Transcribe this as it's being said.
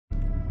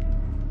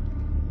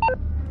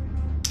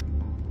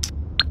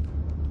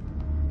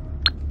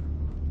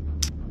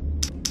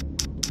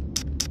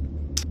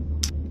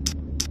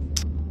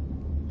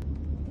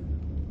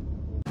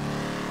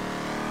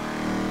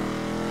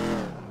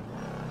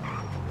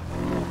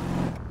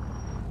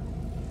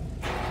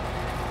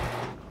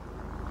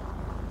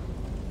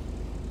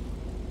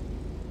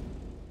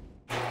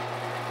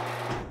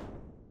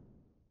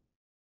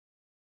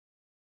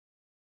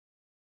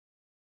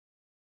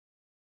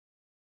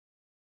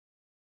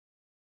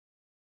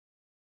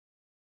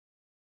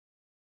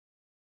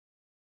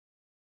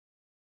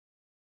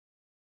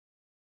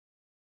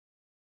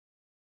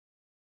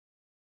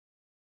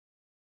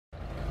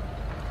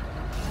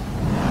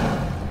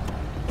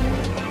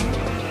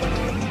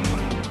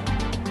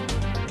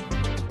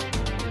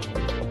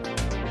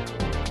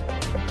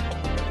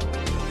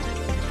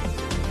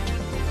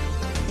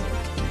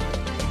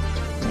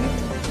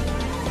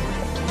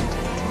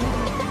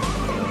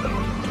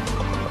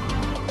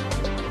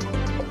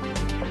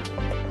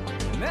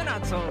I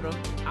told him,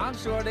 I'm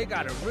sure they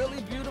got a really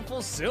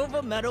beautiful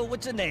silver medal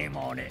with your name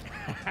on it.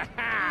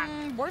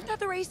 Weren't that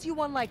the race you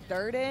won like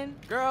third in?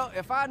 Girl,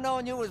 if I'd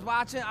known you was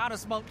watching, I'd have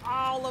smoked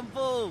all them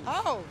fools.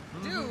 Oh,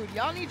 dude,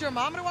 y'all need your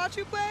mama to watch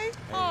you play?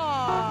 Come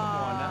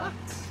on now.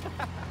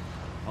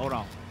 Hold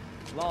on.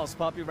 Lost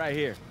puppy right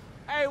here.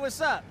 Hey,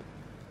 what's up?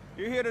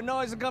 You hear the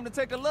noise and come to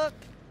take a look?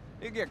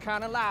 It get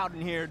kind of loud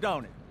in here,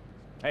 don't it?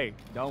 Hey,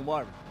 don't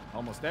worry.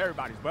 Almost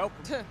everybody's welcome.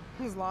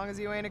 As long as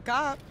you ain't a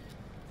cop.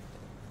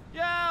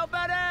 Yo,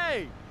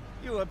 Betty!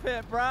 You a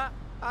pet, brah?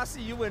 I'll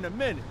see you in a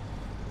minute.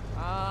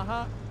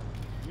 Uh-huh.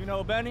 You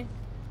know Benny?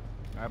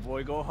 That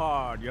boy go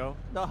hard, yo.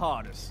 The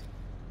hardest.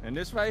 And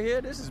this right here,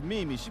 this is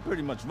Mimi. She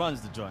pretty much runs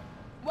the joint.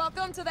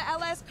 Welcome to the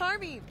LS Car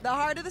Meet, the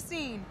heart of the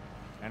scene.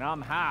 And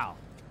I'm Hal.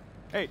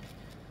 Hey,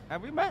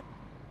 have we met?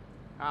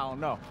 I don't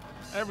know.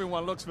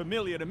 Everyone looks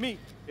familiar to me,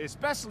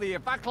 especially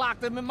if I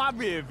clocked him in my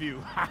rear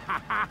view.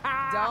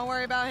 Don't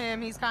worry about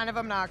him. He's kind of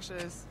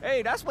obnoxious.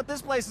 Hey, that's what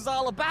this place is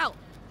all about.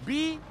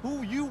 Be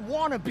who you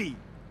wanna be.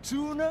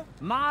 Tuner,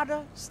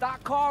 modder,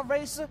 stock car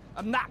racer,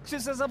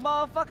 obnoxious as a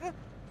motherfucker.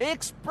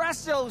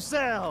 Express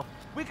yourself.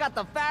 We got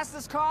the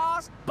fastest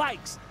cars,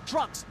 bikes,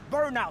 trucks,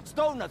 burnouts,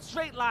 donuts,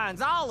 straight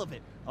lines, all of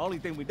it. Only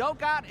thing we don't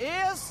got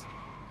is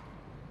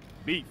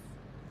beef.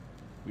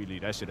 We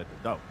leave that shit at the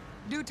door.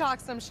 Do talk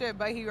some shit,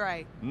 but he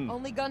right.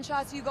 Only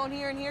gunshots you gon'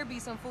 hear in here be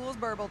some fool's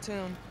burble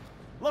tune.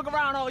 Look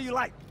around all you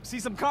like. See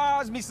some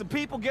cars, meet some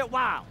people, get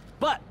wild.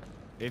 But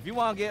if you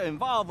want to get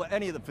involved with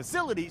any of the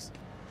facilities,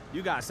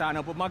 you gotta sign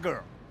up with my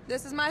girl.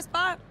 This is my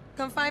spot.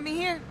 Come find me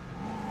here.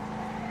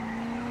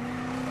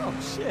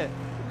 Oh, shit.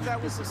 Who's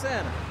that with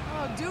Susanna?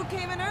 Oh, dude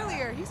came in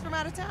earlier. He's from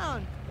out of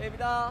town. Baby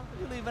doll,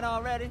 you leaving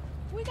already?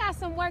 We got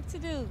some work to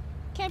do.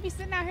 Can't be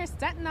sitting out here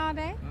stunting all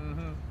day.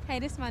 Hey,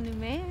 this my new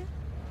man.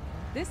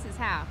 This is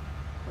Hal.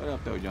 What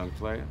up, though, young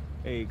player?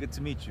 Hey, good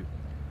to meet you.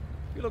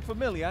 You look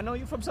familiar. I know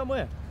you from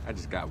somewhere. I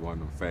just got one of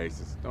them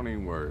faces. Don't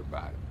even worry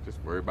about it.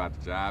 Just worry about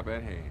the job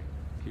at hand.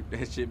 Keep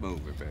that shit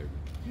moving, baby.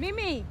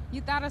 Mimi,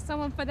 you thought of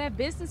someone for that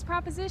business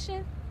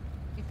proposition?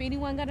 If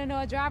anyone gonna know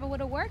a driver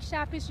with a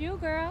workshop, it's you,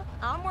 girl.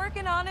 I'm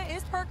working on it.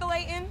 It's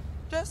percolating.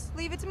 Just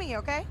leave it to me,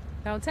 okay?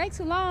 Don't take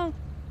too long.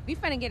 We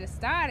finna get it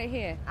started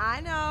here.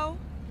 I know.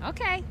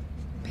 Okay.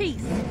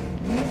 Peace.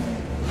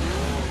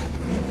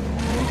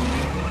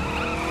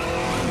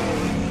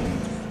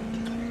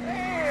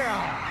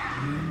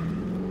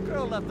 Damn!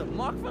 Girl left a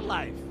mark for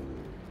life.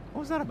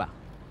 What was that about?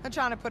 I'm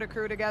trying to put a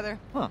crew together.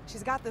 Huh.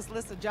 She's got this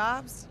list of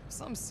jobs.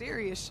 Some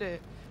serious shit.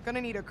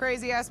 Gonna need a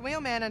crazy-ass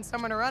wheelman and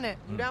someone to run it.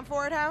 You down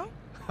for it, Hal?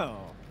 Oh,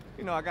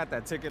 you know I got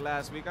that ticket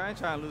last week. I ain't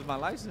trying to lose my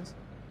license.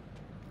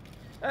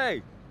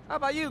 Hey, how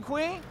about you,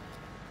 Queen?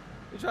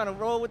 You trying to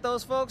roll with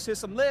those folks, hit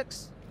some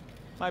licks?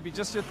 Might be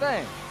just your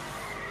thing.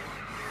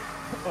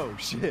 Oh,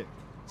 shit.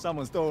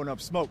 Someone's throwing up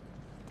smoke.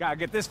 Gotta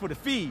get this for the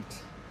feed.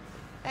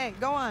 Hey,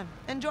 go on.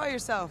 Enjoy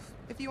yourself.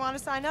 If you want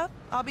to sign up,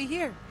 I'll be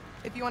here.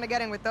 If you want to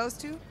get in with those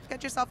two,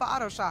 get yourself an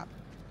auto shop.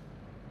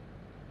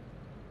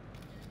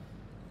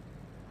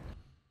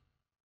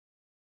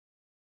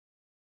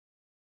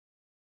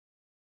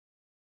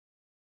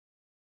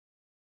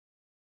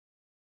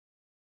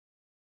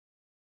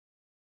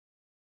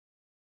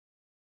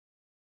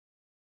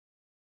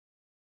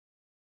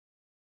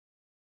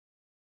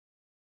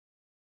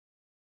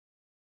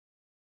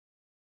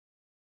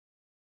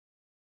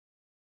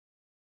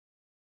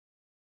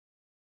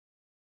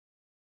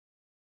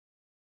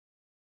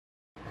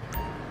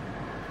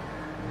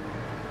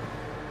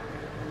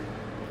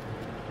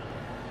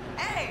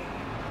 Hey!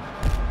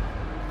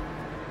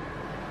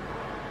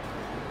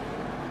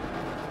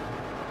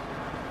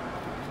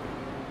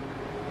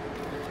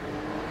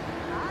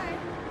 Hi.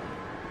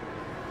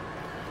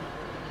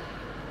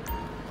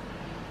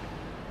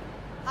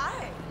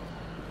 Hi.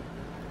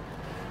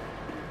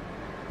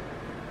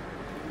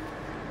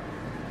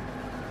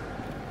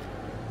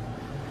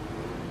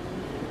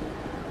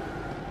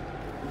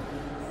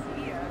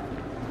 See ya.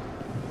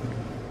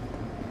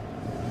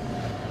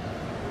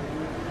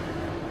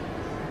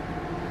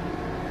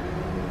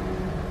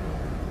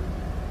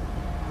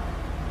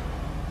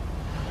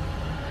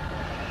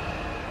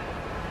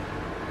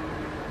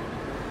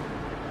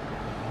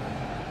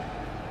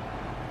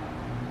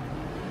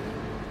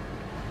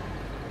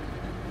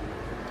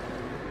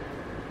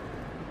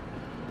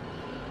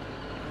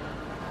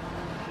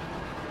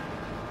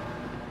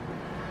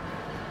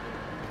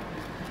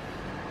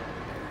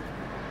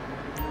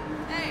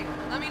 Hey,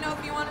 let me know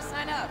if you want to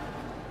sign up.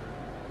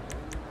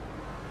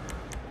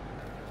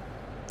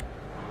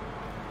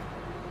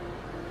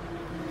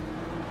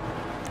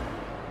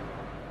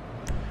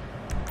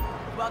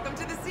 Welcome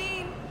to the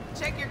scene.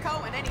 Check your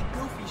coat and any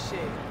goofy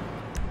shit.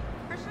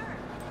 For sure.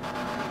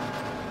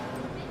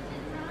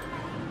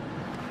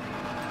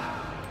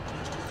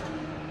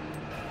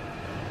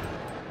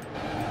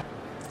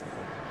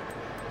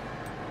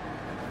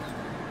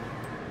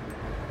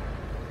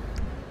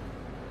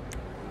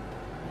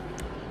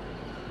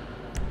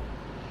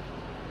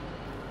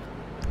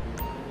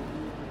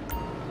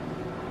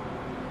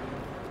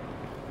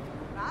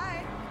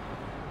 Bye.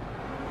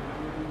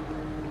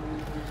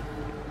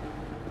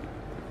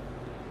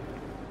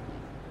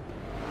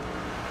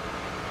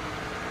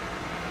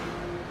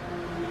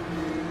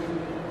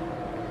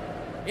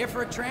 Here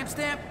for a tramp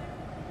stamp?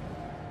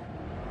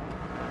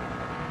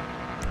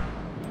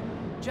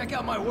 Check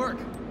out my work.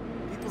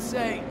 People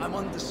say I'm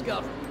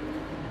undiscovered.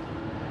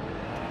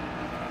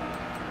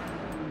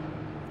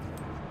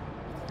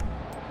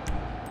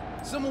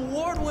 Some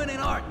award-winning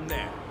art in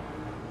there.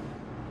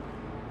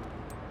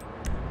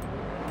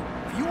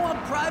 If you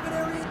want private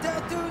area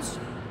tattoos,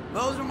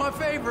 those are my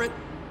favorite.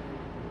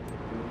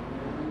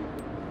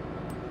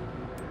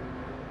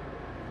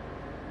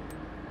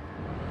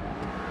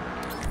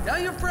 Tell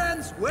your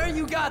friends where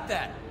you got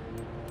that.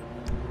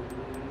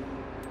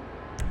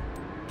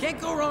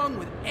 Can't go wrong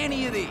with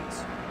any of these.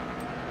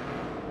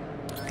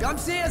 Come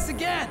see us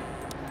again.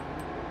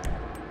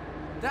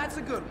 That's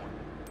a good one.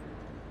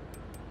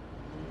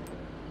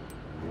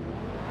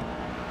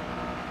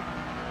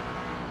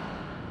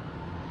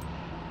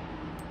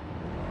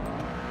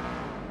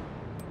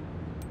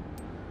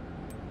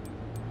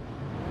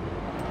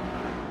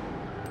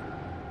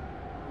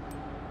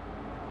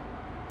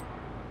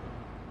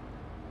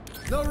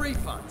 No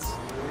refunds.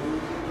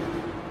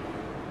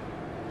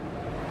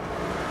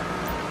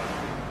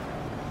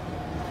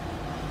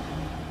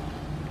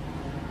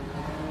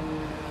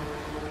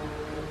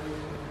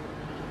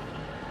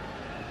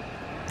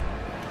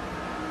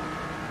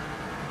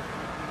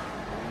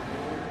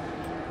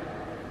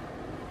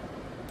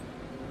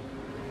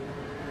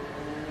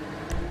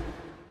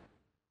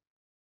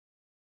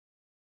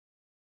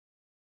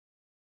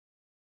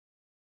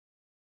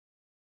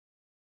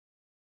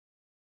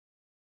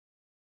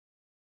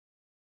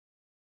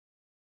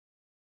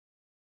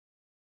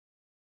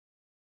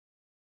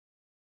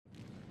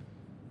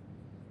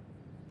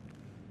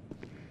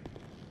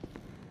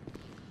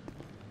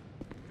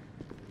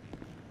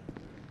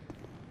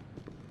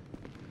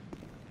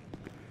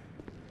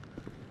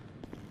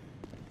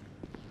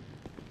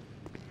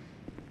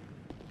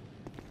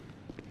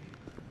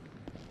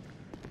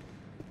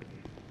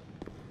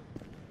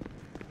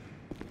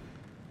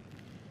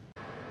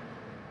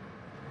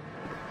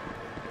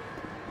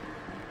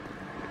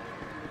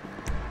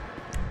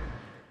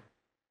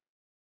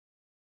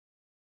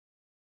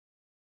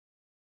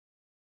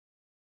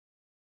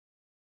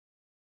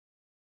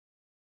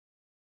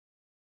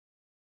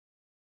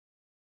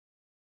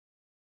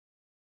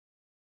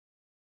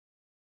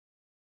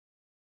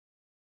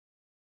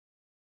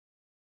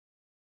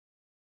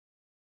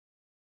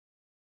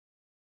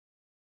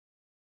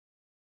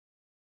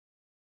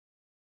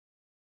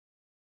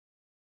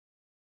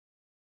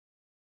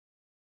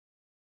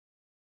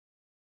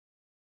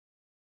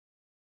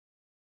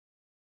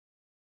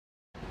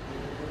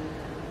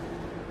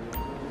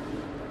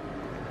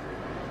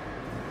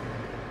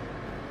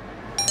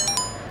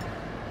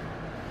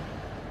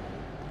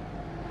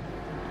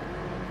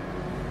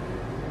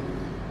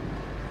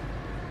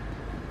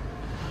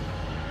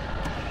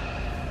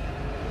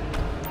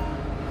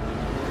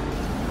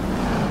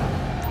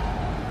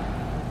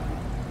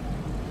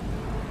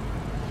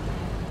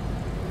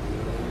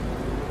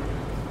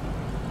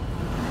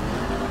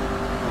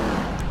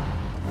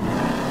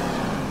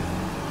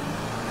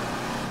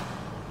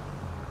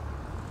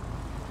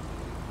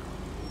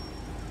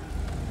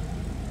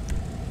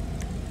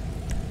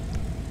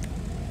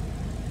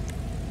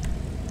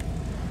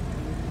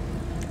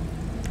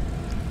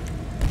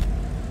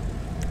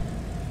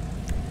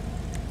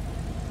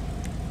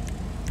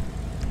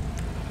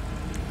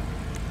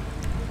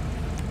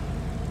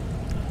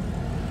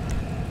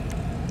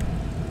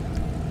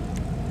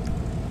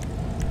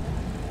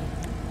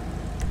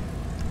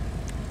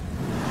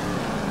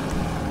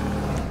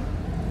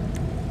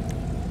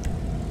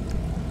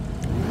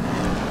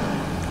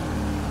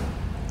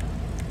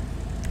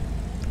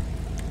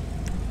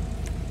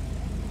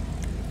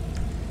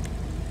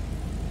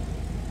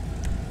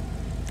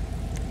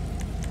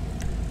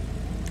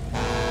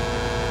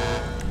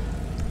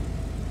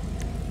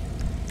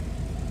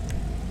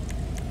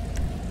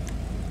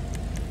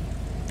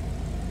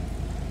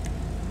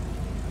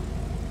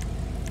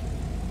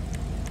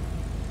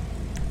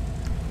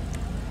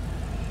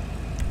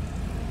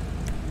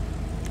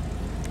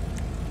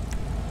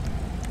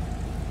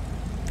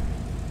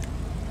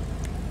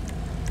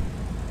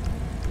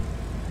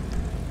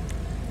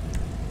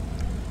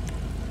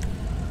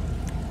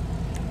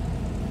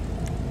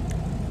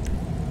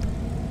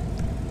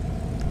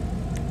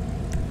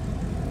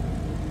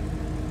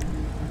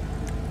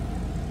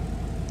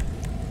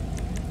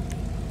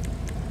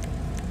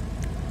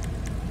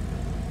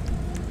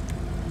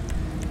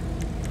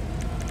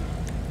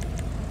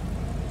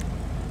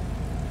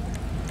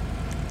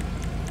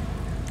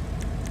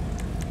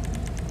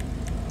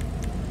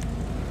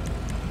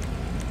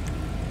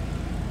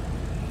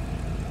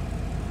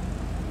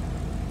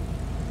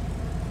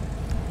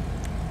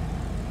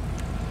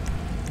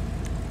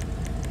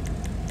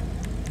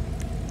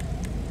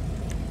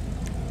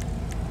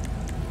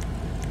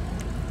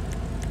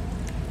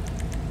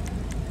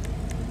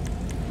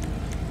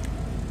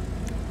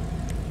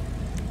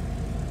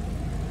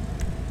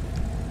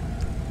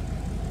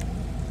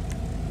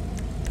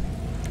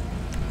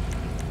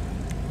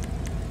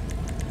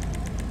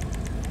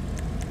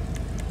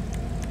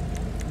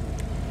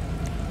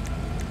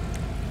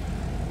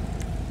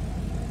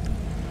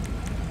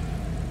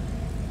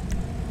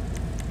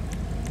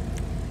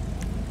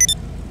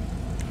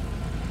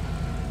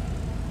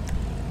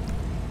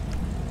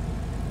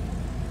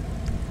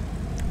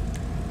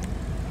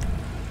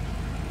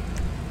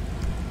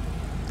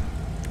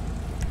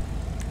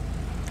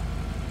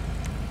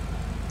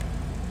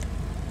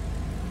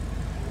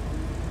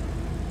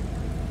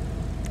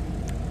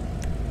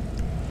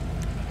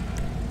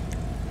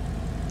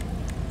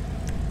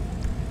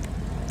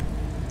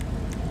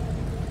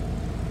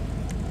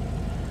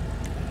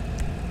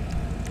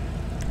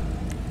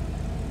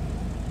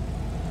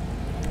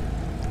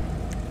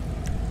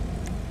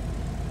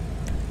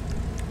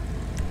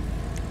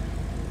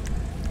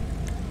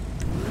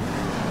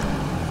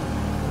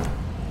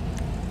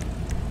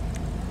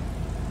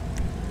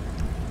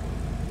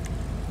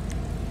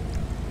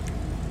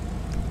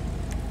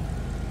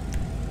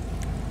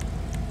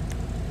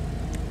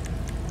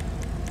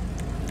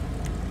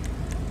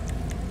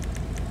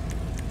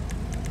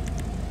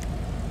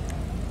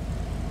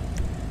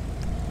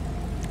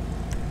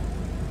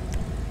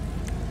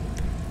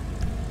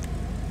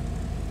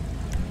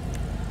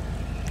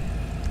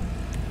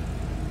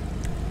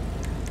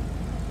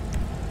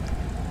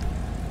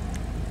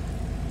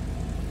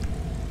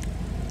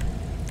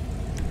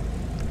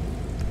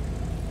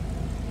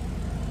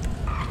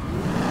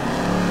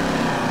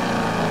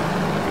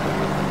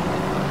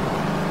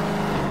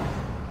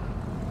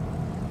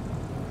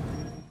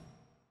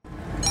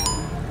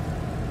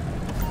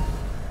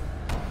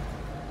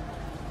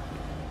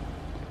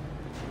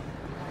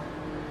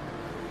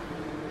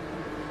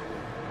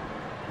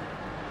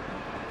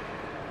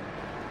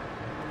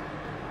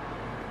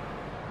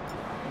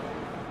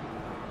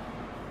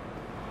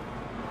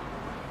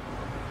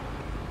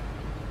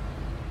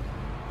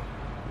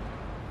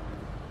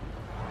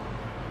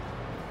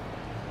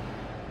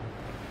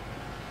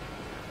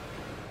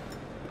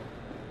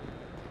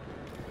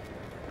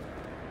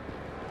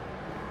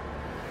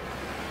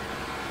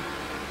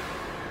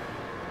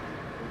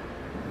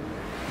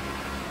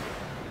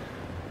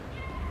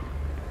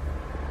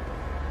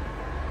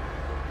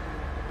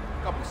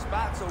 Couple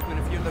spots open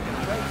if you're looking to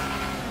race.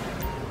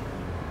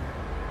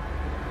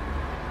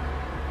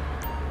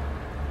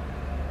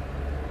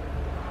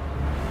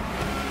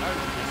 Heard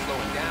you've been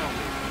slowing down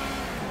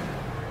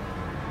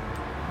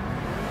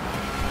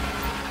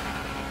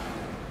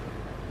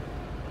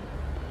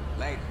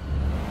lately. Later.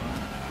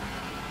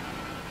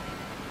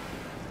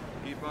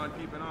 Keep on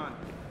keeping on.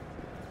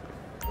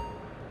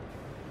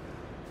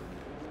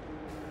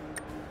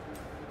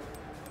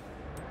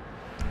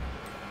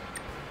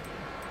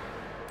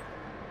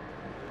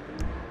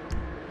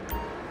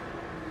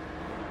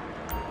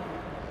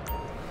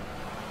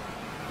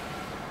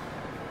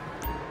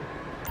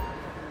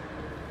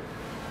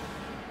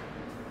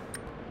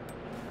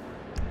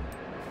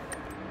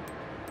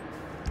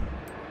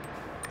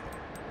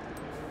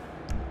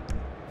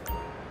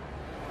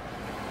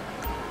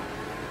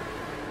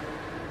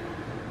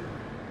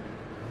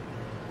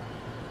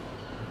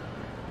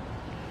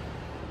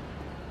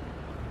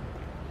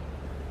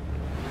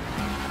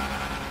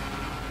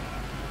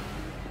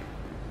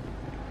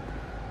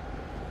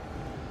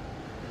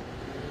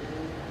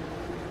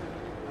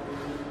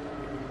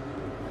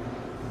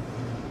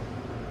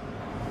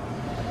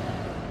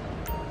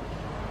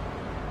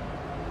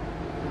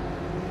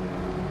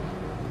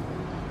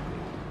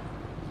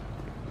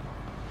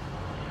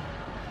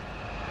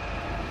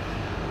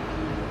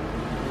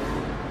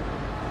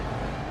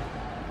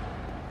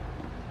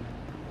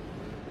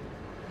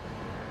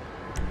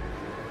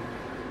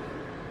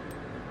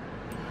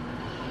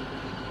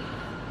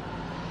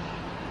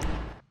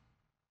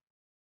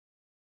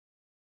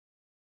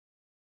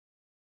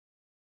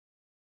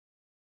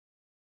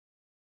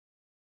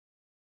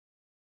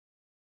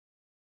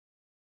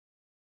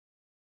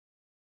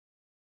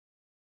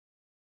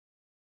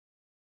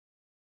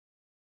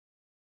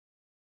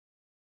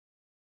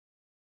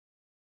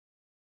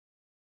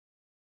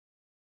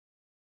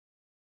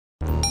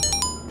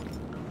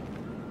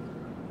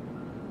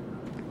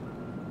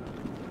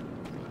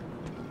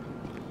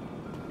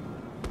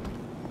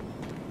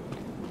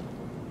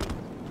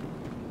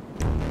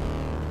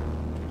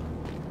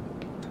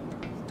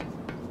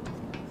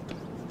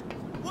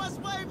 What's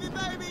wavy,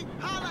 baby?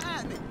 Holla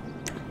at me.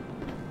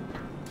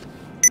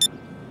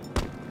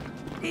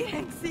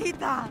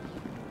 Virgencita.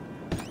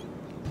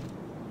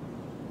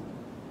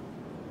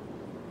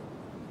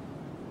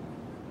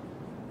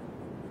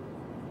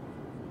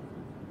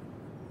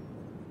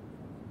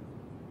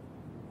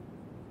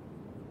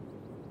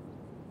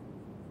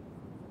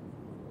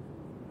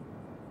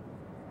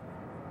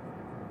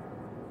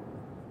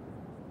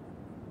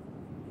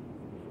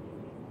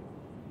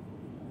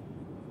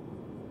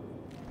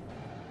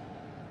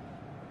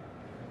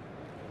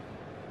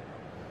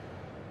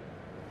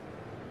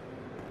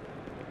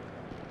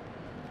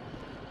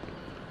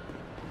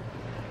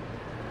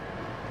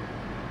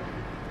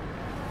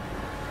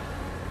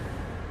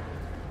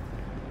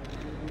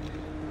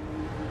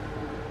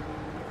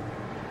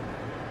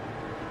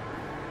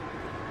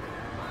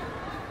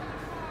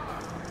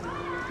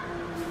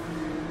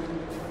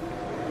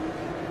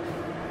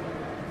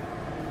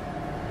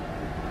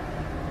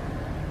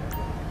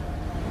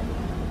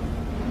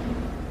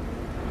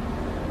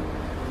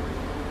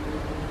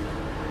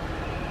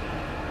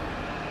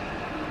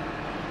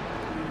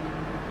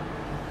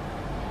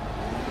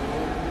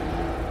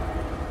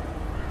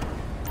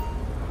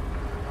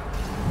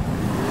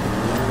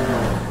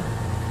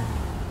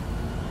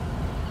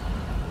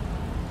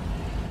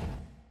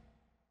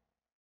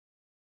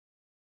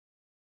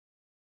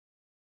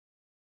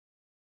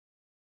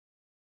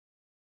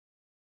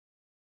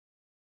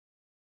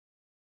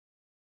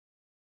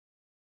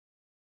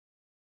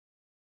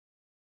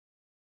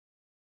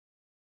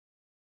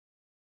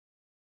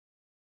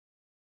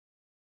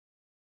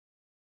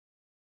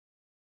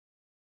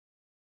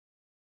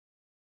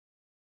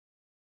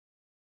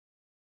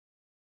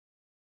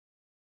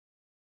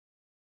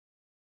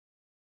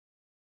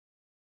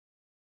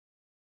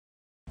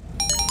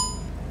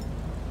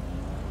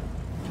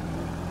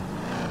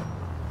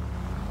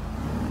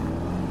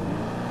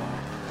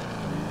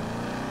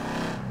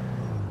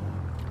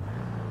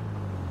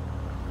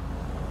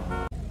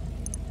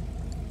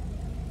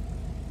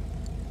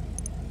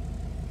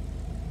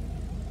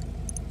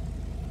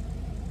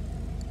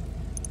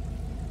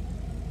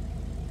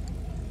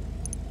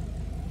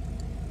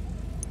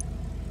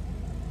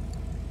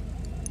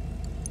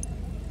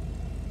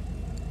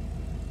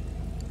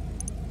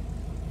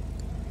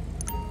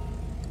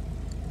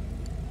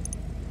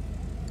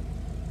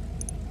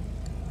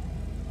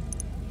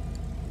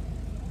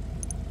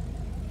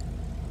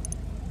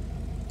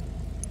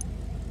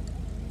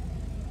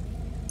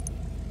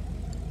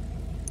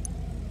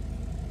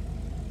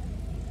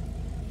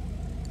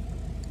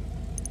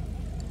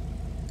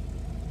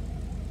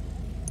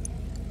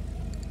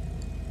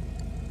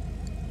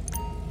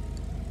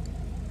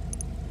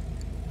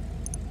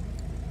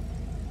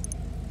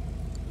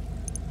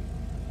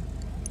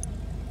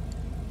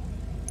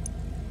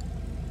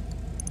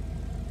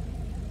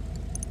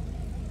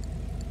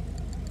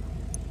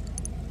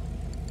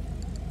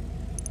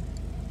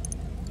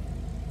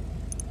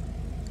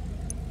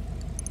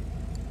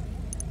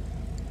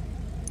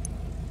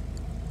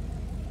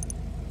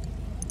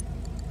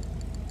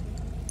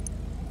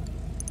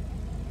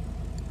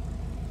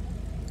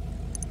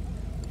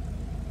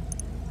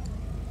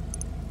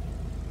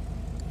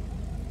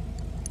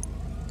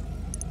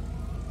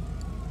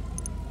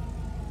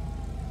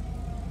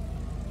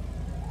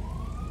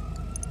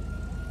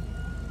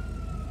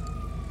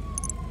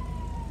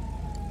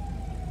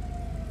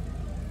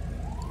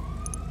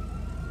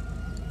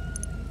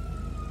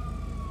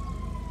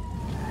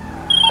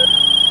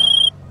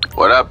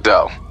 What up,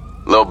 though?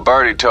 Lil'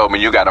 Birdie told me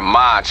you got a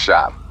mod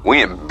shop.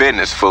 We in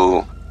business,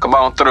 fool. Come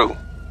on through.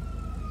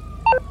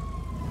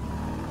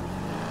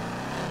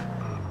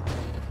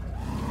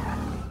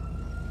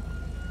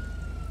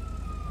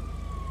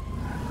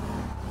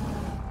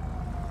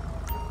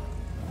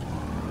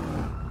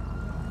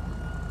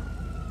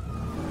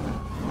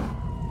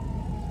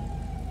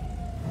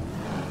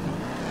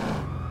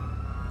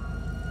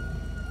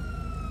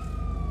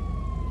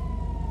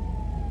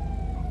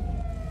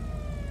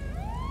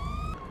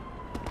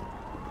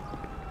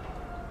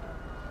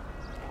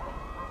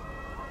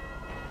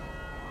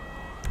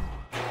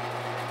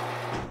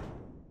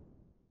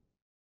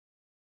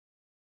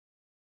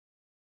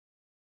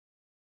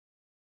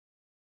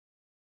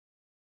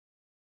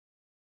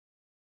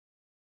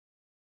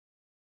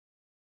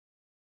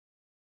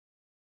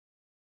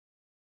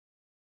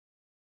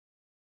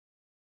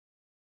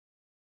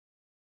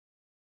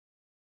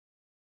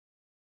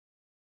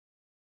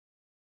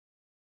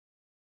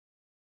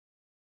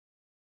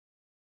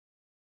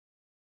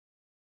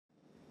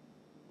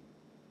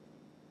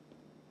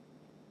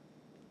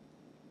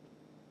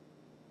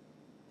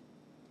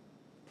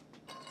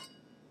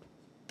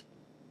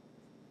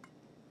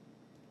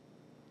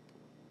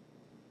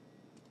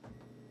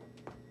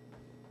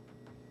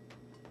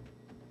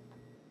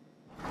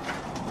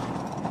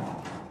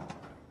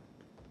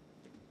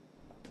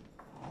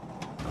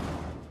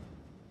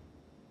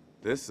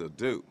 This'll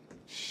do.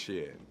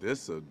 Shit,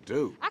 this'll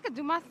do. I could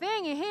do my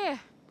thing in here.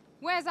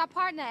 Where's our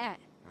partner at?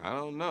 I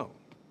don't know.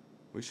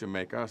 We should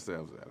make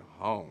ourselves at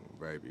home,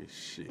 baby.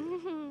 Shit.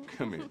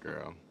 Come here,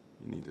 girl.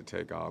 You need to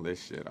take all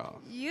this shit off.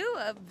 You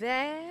a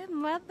bad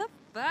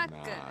motherfucker.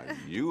 Nah,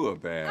 you a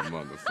bad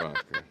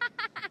motherfucker.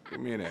 Give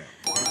me that.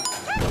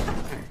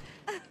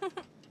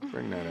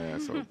 Bring that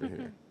ass over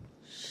here.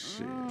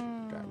 Shit,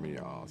 got me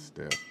all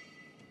stiff.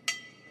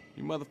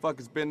 You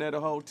motherfuckers been there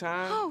the whole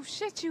time? Oh,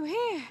 shit, you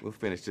here. We'll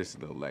finish this a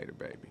little later,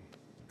 baby.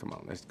 Come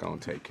on, let's go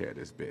and take care of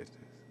this business.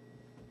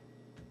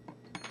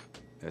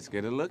 Let's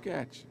get a look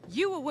at you.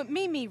 You were with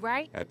Mimi,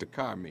 right? At the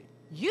car meet.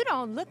 You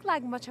don't look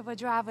like much of a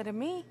driver to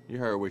me. You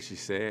heard what she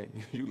said.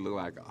 You look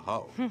like a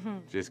hoe.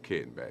 Just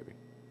kidding, baby.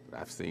 But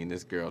I've seen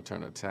this girl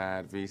turn a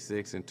tired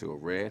V6 into a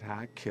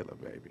red-hot killer,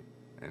 baby.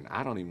 And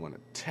I don't even want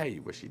to tell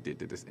you what she did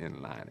to this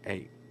inline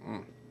 8.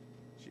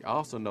 She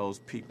also knows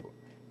people.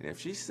 And if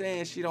she's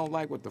saying she don't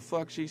like what the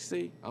fuck she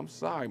see, I'm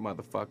sorry,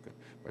 motherfucker,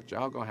 but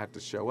y'all gonna have to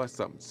show us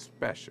something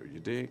special, you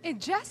dig?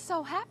 It just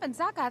so happens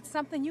I got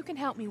something you can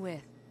help me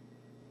with.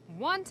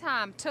 One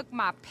time took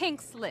my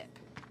pink slip.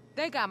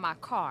 They got my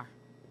car.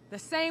 The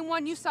same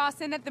one you saw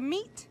us in at the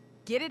meet.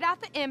 Get it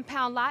out the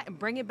impound lot and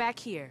bring it back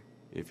here.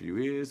 If you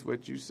is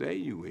what you say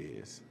you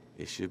is,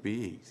 it should be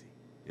easy.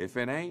 If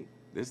it ain't,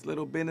 this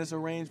little business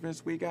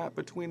arrangements we got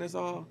between us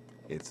all,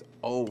 it's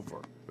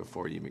over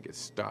before you even get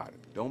started.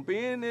 Don't be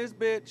in this,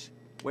 bitch.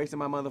 Wasting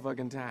my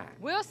motherfucking time.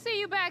 We'll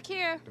see you back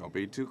here. Don't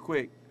be too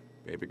quick.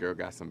 Baby girl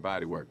got some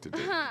body work to do.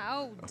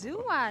 Oh,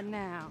 do I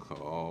now?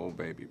 Oh,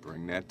 baby,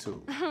 bring that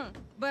too.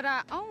 But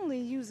I only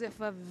use it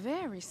for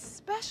very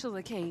special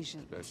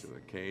occasions. Special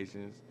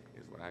occasions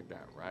is what I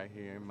got right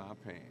here in my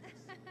pants.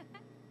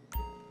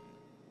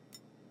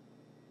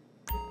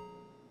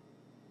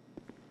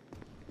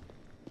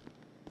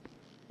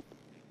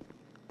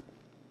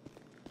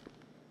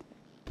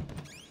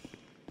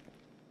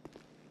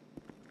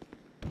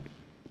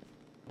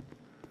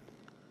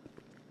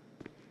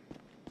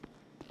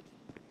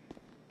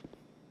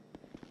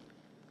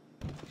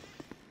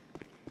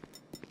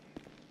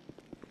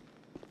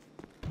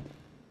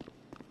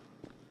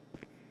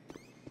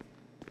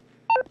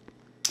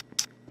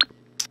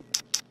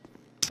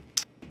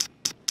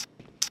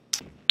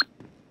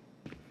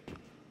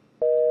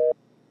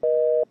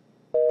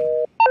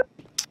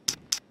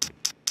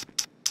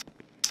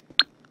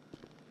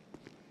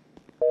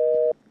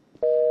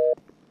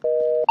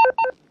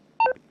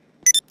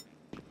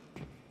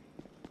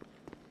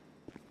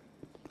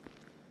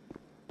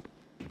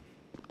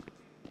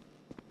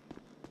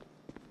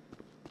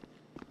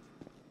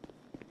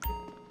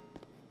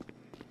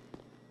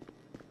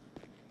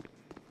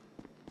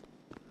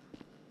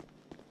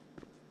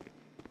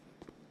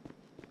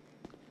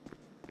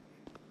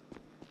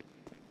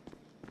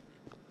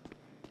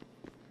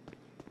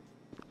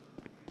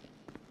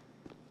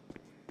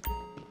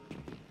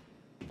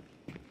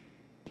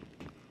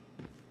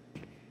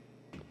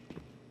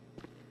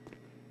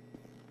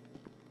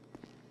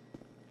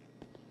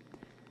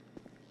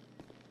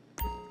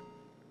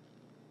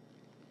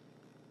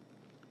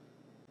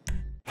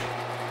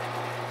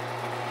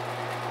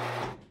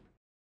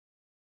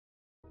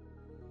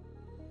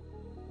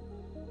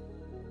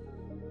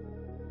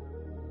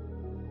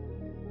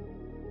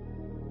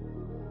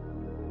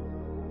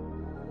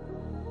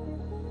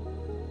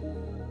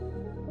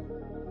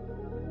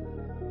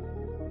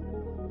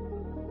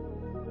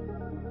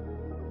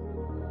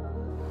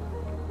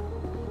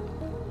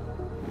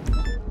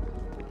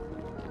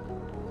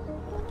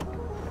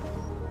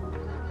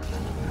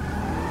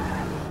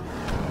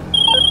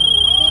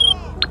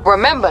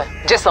 Remember,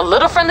 just a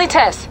little friendly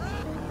test.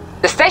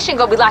 The station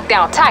gonna be locked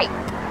down tight.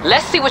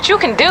 Let's see what you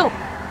can do.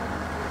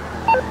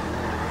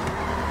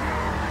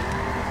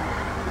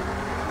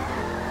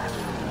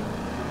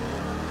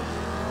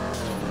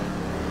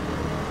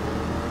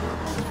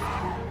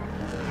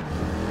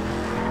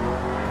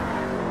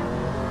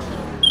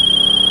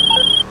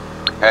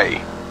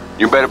 Hey,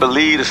 you better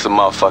believe it's a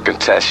motherfucking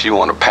test you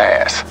wanna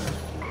pass.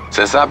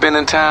 Since I've been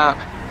in town,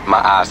 my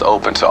eyes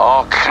open to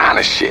all kind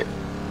of shit.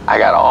 I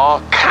got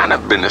all kind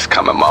of business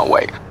coming my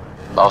way.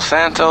 Los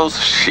Santos,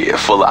 shit,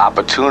 full of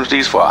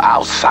opportunities for an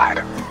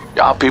outsider.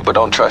 Y'all people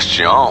don't trust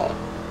your own,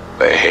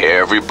 but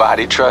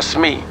everybody trusts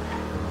me.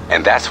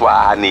 And that's why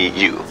I need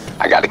you.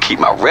 I gotta keep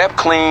my rep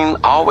clean,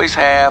 always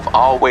have,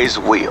 always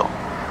will.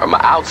 From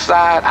the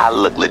outside, I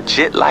look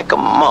legit like a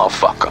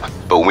motherfucker.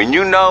 But when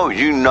you know,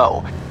 you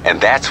know. And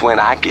that's when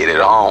I get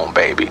it on,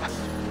 baby.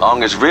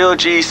 Long as real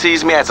G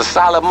sees me as a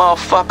solid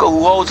motherfucker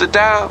who holds it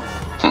down,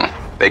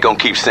 they gonna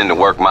keep sending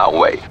work my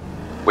way.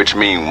 Which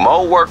means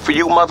more work for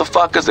you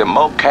motherfuckers and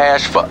more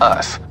cash for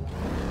us.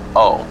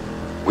 Oh,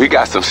 we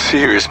got some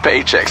serious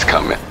paychecks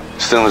coming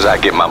as soon as I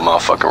get my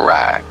motherfucking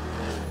ride.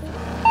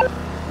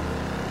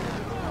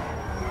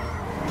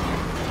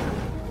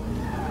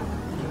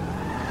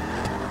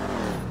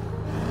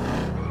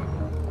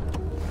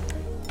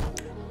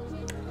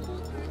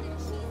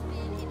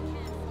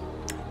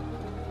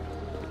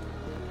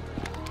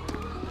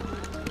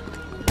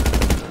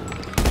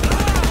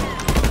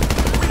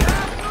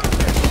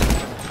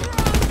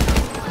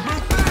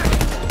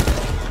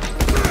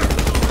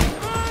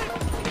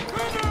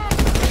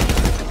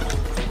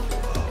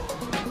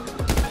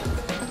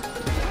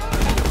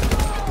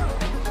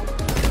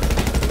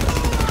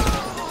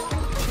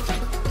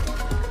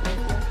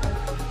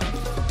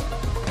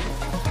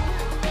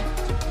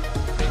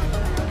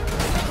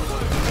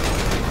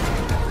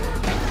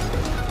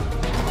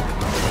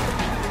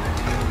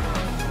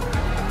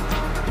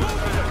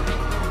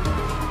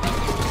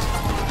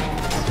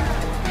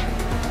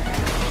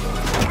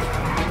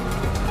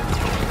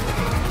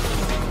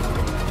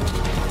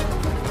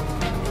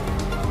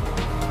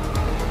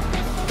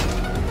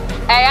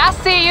 Hey, I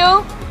see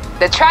you.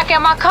 The tracker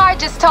in my car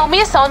just told me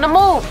it's on the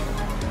move.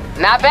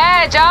 Not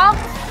bad, y'all.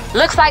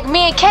 Looks like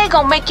me and Kay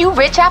gonna make you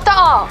rich after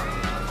all.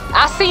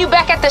 I'll see you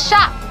back at the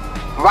shop,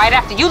 right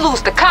after you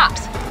lose the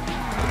cops.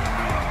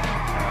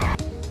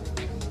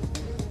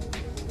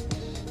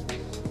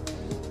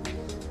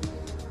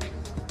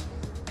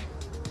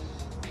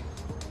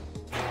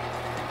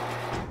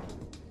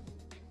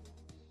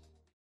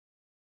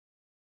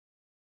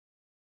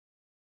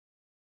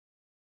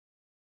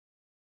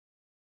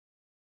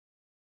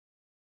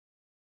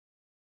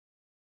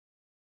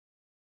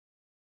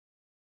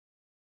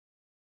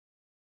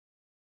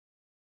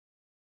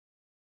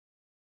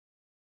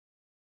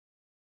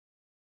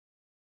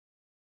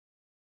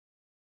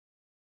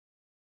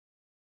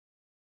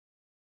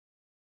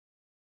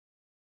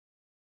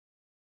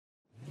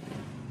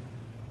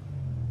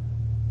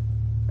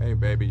 Hey,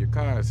 baby, your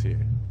car's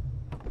here.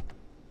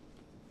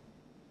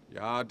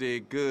 Y'all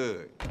did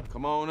good.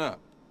 Come on up.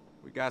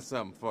 We got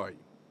something for you.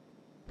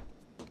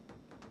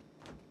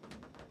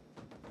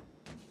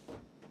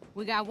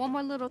 We got one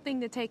more little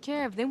thing to take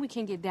care of, then we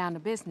can get down to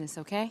business,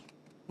 okay?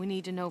 We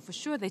need to know for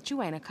sure that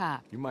you ain't a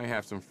cop. You might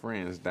have some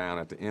friends down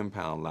at the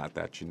impound lot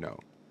that you know.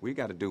 We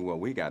gotta do what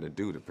we gotta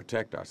do to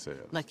protect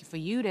ourselves. Lucky for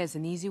you, there's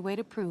an easy way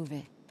to prove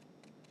it.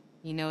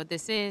 You know what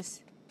this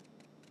is?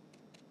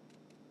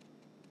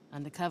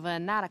 Undercover or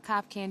not, a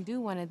cop can't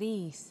do one of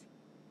these.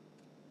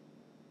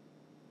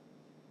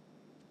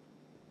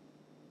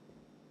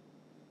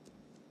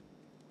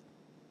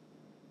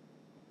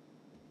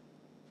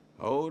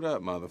 Hold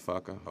up,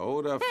 motherfucker.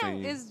 Hold up,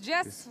 fiend. It's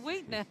just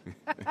sweetener.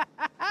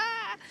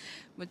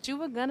 But you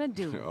were gonna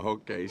do it.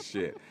 Okay,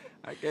 shit.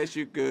 I guess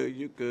you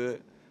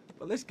good.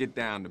 But let's get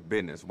down to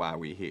business while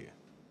we here.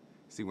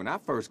 See, when I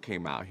first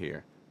came out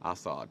here, I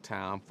saw a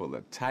town full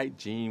of tight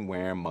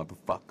jean-wearing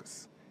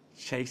motherfuckers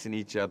chasing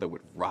each other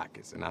with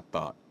rockets, and I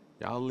thought,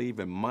 y'all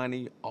leaving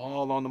money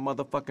all on the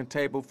motherfucking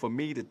table for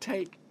me to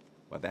take?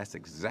 Well, that's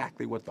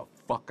exactly what the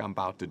fuck I'm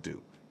about to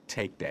do.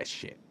 Take that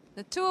shit.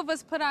 The two of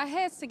us put our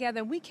heads together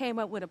and we came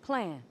up with a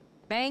plan.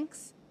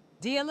 Banks,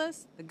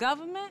 dealers, the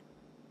government,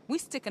 we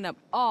sticking up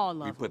all of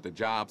them. We put the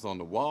jobs on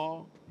the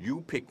wall,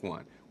 you pick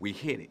one. We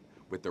hit it.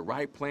 With the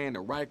right plan, the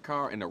right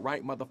car, and the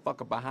right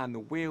motherfucker behind the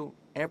wheel,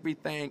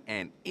 everything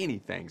and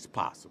anything's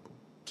possible.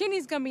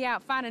 Kenny's gonna be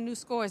out finding new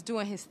scores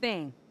doing his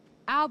thing.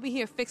 I'll be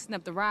here fixing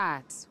up the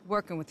rides,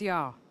 working with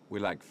y'all. We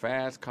like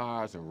fast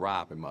cars and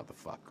robbing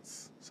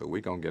motherfuckers. So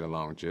we gonna get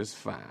along just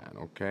fine,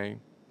 okay?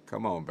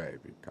 Come on,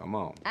 baby, come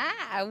on.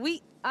 Ah,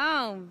 we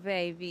on,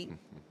 baby.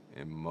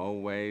 In more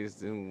ways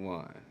than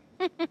one.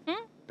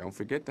 Don't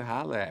forget to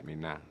holler at me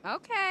now.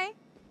 Okay,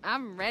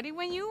 I'm ready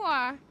when you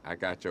are. I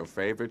got your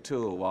favorite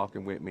tool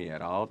walking with me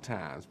at all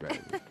times, baby.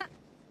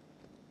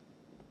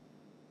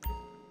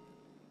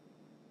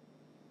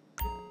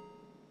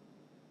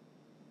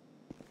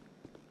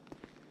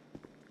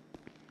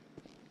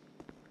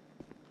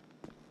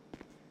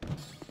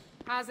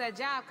 How's that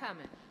job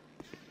coming?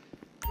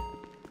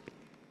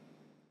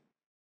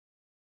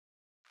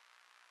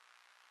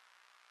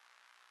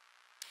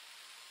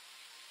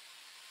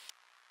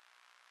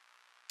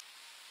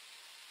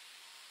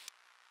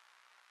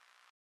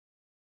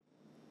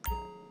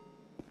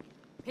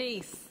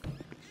 Peace.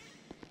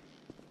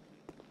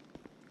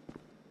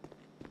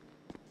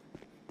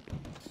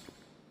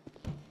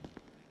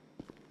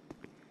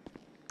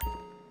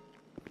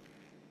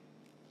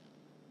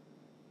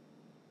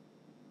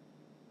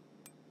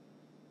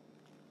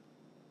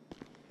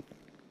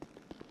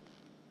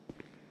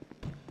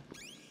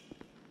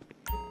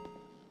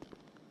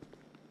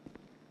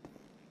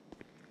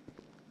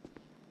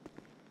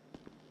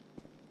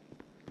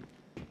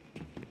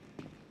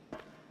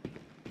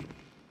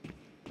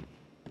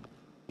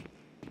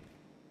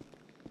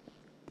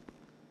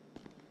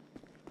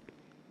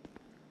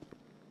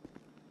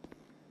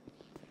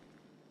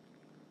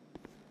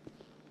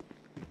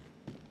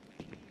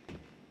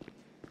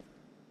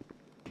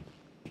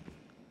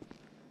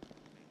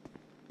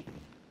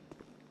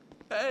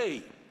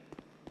 Hey!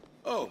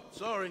 Oh,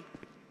 sorry.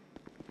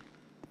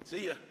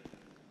 See ya.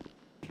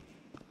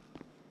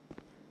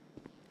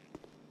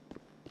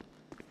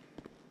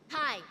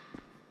 Hi.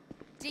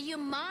 Do you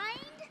mind?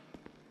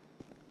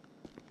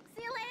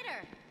 See you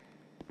later.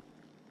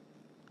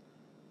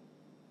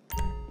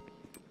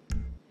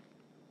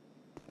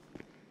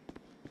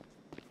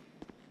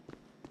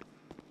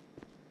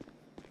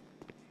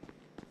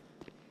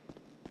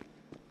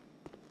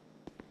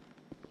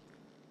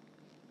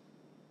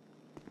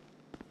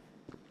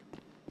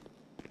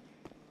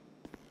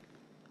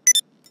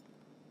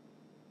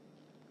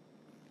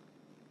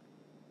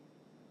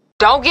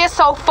 Don't get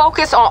so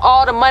focused on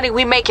all the money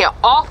we making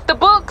off the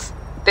books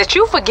that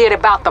you forget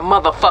about the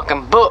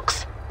motherfucking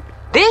books.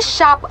 This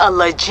shop a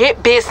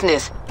legit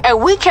business, and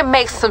we can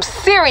make some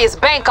serious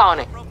bank on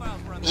it.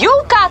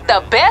 You got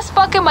the best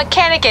fucking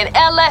mechanic in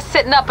LS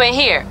sitting up in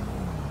here.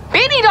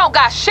 Benny don't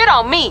got shit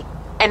on me,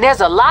 and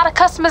there's a lot of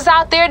customers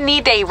out there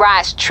need their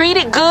rides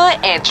treated good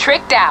and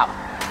tricked out.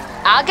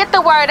 I'll get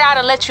the word out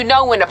and let you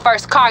know when the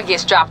first car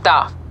gets dropped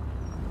off.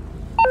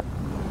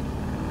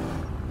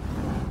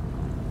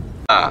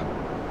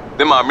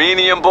 Them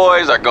Armenian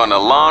boys are gonna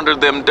launder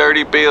them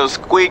dirty bills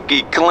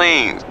squeaky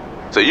clean,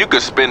 so you can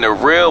spend the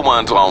real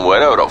ones on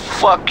whatever the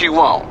fuck you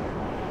want.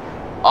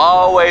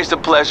 Always a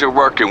pleasure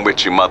working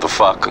with you,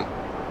 motherfucker.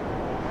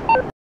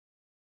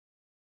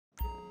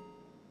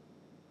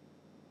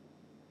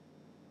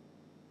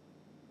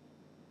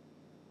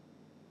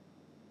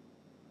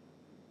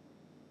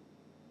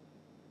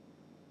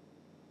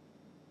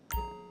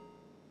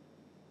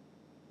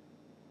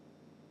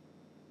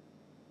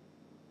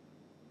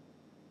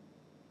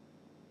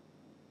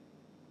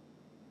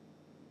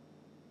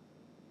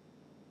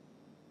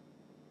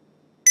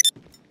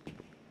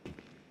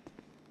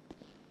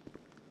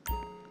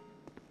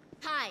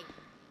 Hi.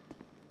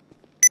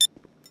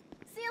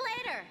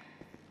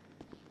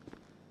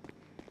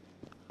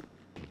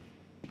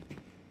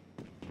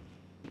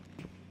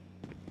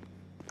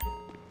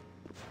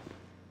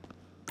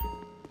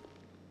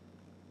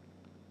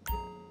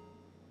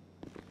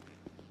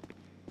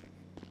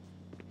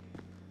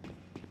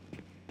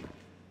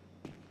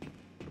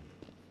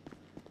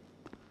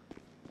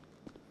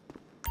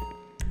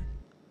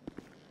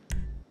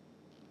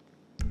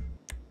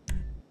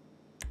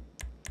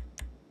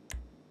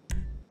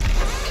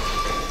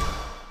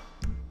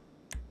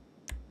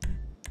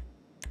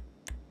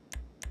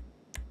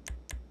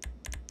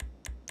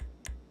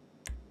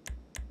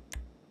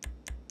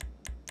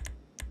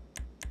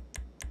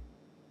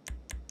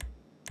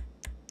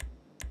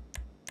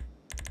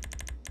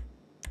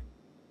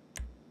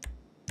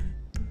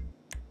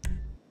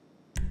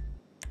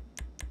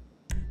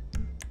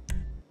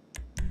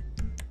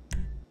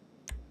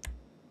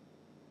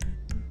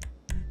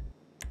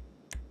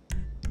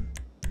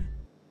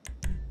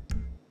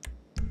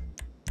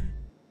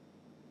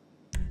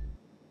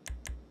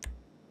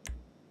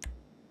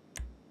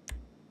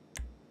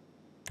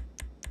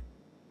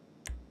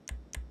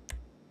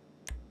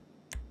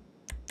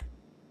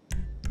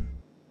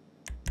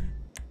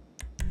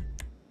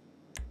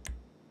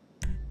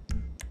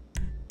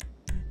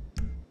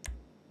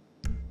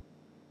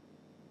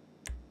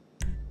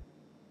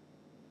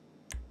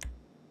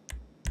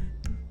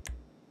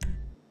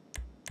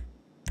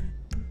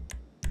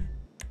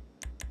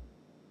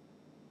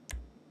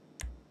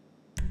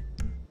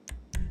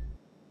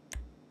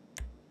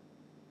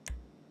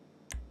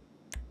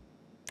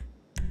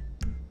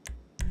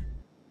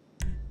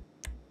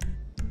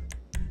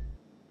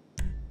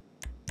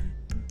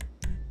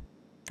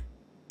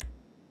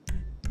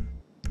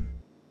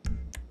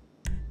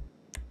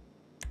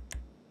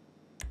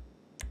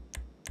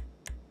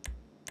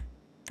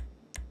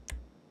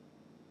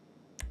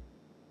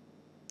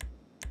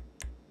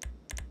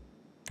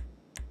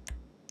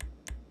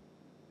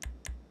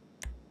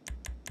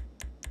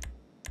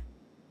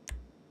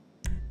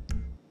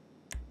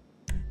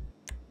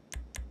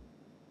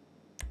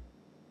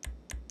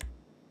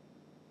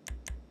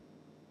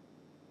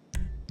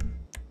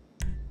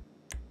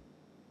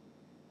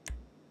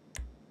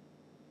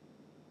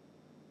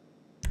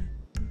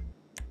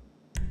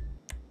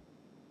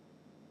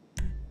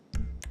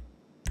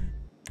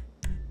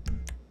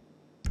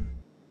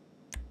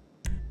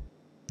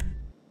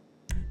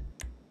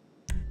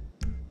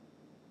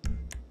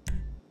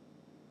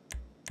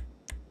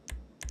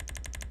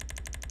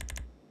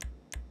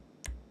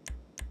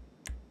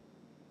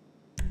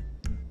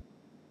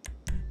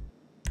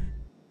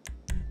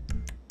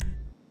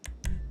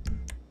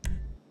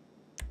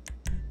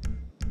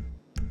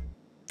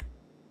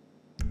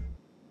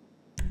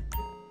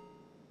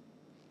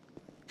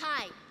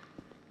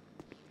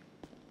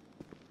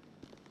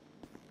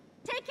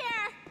 Take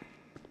care.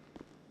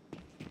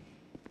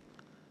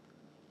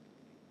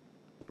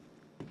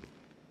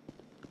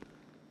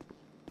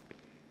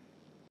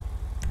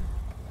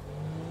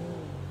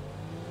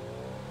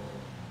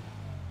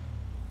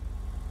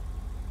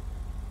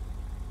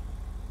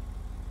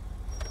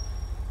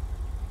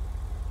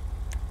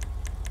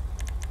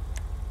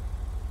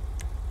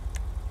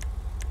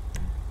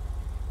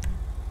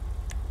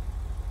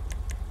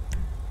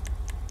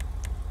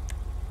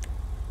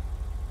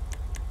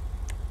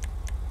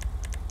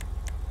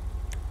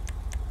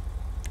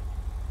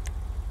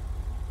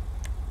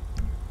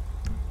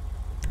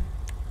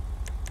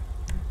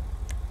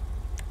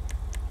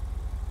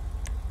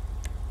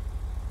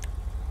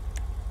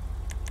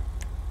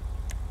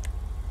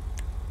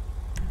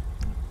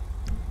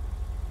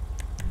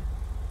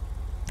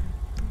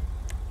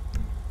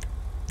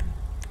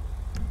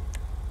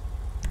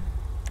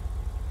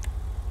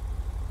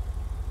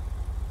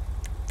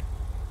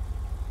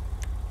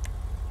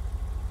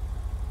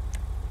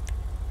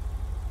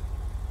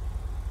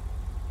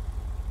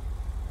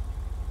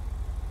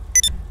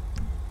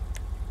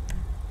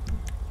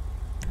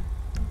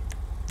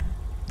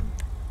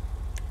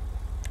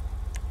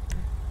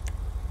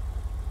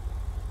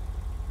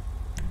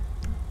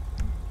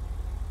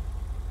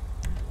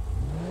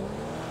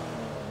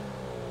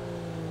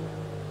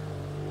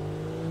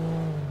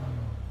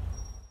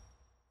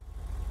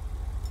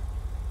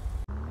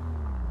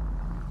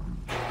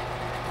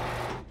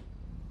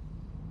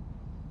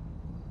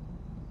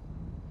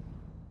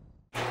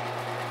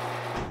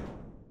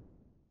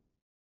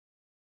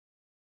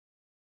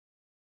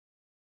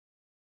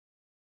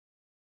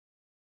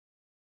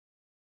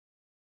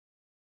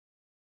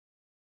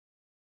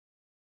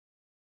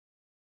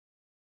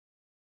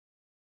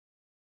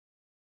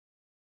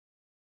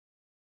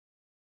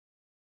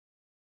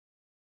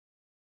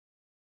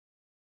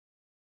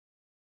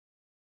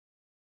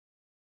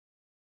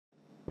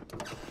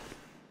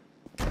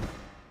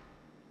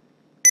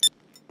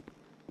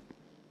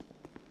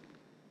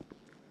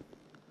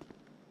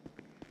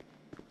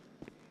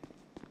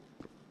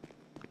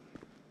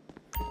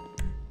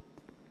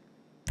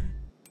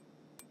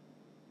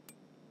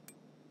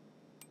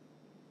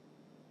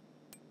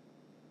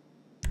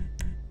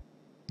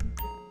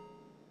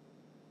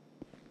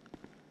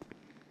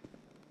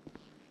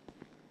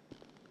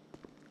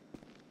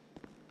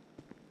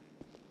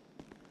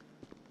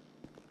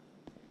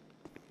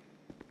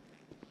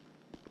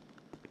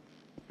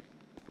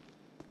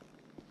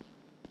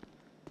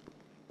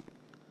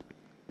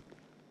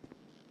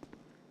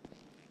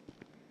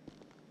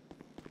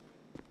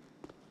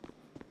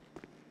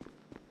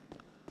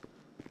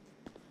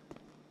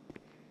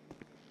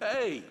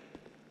 Hey!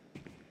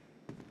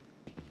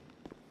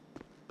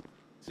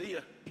 See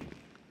ya.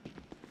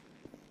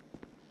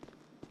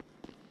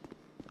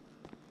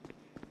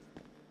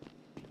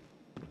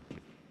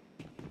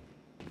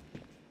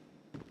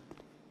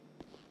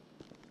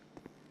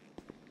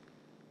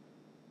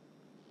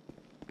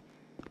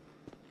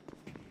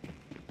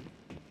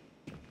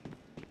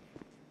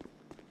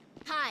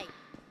 Hi.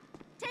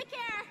 Take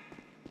care.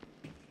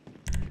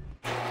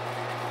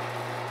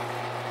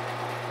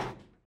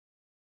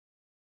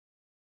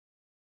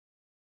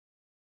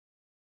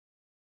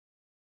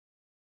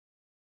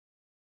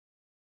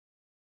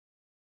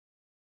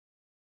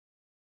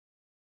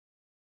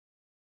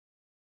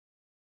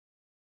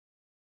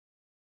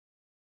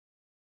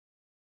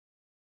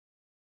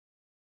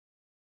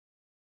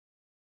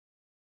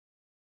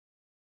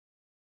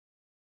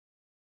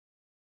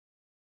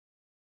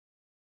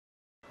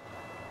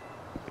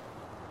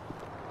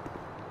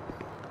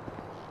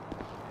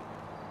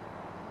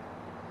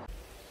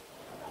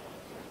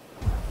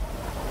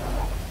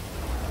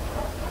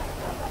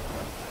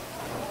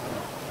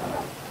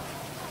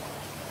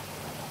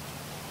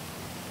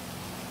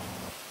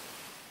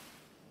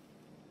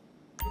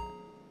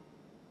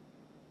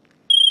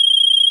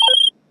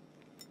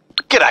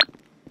 G'day.